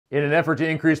In an effort to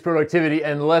increase productivity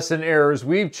and lessen errors,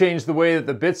 we've changed the way that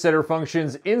the bit setter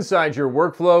functions inside your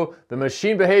workflow. The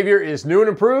machine behavior is new and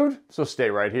improved, so stay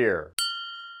right here.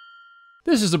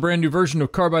 This is a brand new version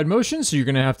of Carbide Motion, so you're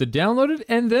going to have to download it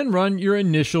and then run your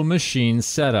initial machine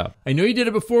setup. I know you did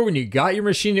it before when you got your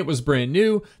machine, it was brand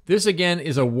new. This again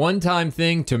is a one-time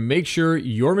thing to make sure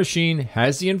your machine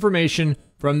has the information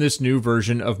from this new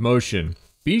version of Motion.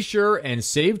 Be sure and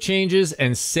save changes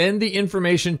and send the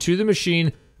information to the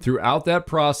machine throughout that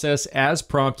process as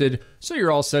prompted, so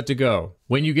you're all set to go.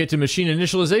 When you get to machine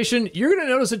initialization, you're going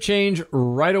to notice a change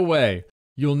right away.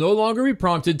 You'll no longer be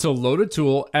prompted to load a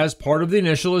tool as part of the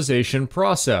initialization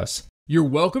process. You're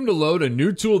welcome to load a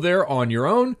new tool there on your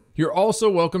own. You're also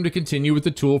welcome to continue with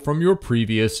the tool from your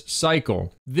previous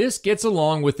cycle. This gets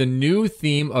along with the new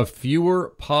theme of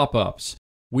fewer pop-ups.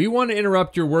 We want to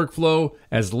interrupt your workflow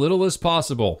as little as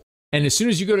possible. And as soon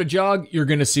as you go to jog, you're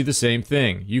going to see the same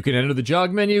thing. You can enter the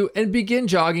jog menu and begin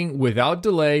jogging without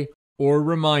delay or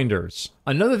reminders.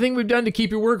 Another thing we've done to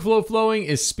keep your workflow flowing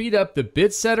is speed up the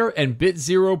bit setter and bit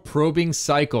zero probing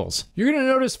cycles. You're going to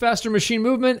notice faster machine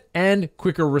movement and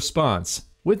quicker response.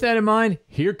 With that in mind,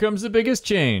 here comes the biggest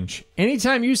change.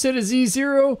 Anytime you set a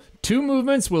Z0, 2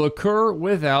 movements will occur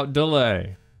without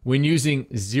delay. When using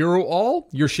 0 all,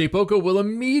 your Shapeoko will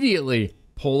immediately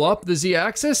pull up the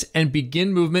Z-axis and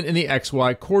begin movement in the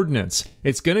XY coordinates.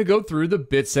 It's going to go through the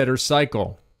bit setter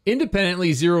cycle. Independently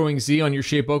zeroing Z on your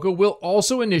Shapeoko will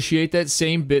also initiate that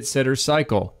same bit setter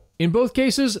cycle. In both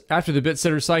cases, after the bit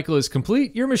setter cycle is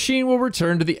complete, your machine will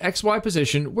return to the XY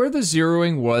position where the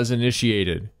zeroing was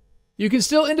initiated. You can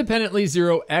still independently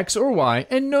zero X or Y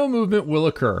and no movement will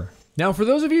occur. Now for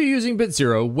those of you using bit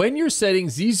zero, when you're setting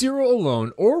Z0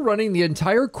 alone or running the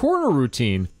entire corner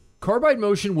routine, Carbide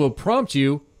Motion will prompt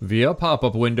you, via a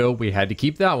pop-up window, we had to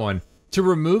keep that one, to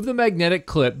remove the magnetic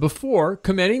clip before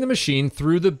commanding the machine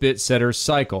through the bit setter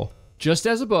cycle. Just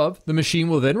as above, the machine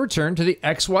will then return to the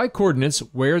XY coordinates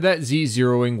where that Z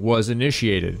zeroing was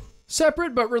initiated.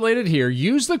 Separate but related here,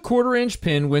 use the 1/4 inch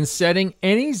pin when setting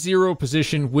any zero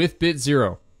position with bit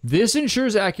zero. This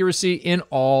ensures accuracy in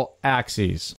all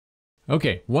axes.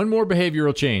 Okay, one more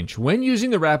behavioral change. When using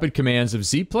the rapid commands of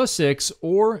Z+6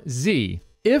 or Z,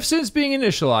 if since being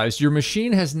initialized, your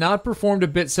machine has not performed a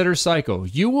bit setter cycle,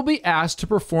 you will be asked to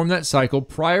perform that cycle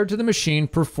prior to the machine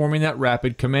performing that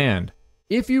rapid command.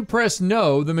 If you press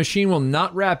no, the machine will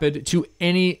not rapid to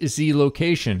any Z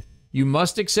location. You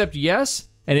must accept yes,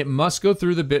 and it must go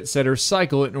through the bit setter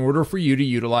cycle in order for you to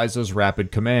utilize those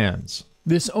rapid commands.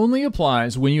 This only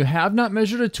applies when you have not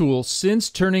measured a tool since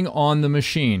turning on the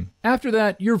machine. After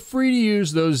that, you're free to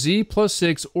use those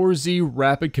Z+6 or Z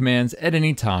rapid commands at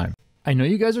any time. I know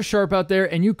you guys are sharp out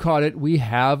there and you caught it. We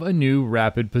have a new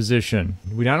rapid position.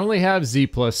 We not only have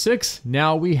Z+6,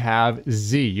 now we have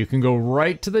Z. You can go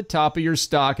right to the top of your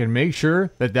stock and make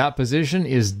sure that that position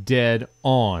is dead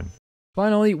on.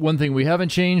 Finally, one thing we haven't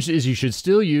changed is you should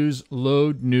still use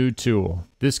load new tool.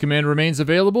 This command remains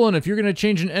available, and if you're going to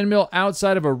change an end mill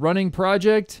outside of a running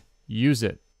project, use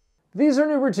it. These are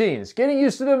new routines. Getting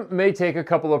used to them may take a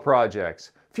couple of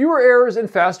projects. Fewer errors and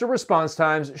faster response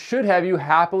times should have you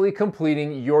happily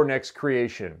completing your next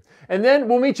creation. And then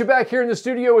we'll meet you back here in the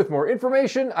studio with more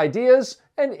information, ideas,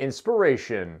 and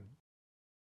inspiration.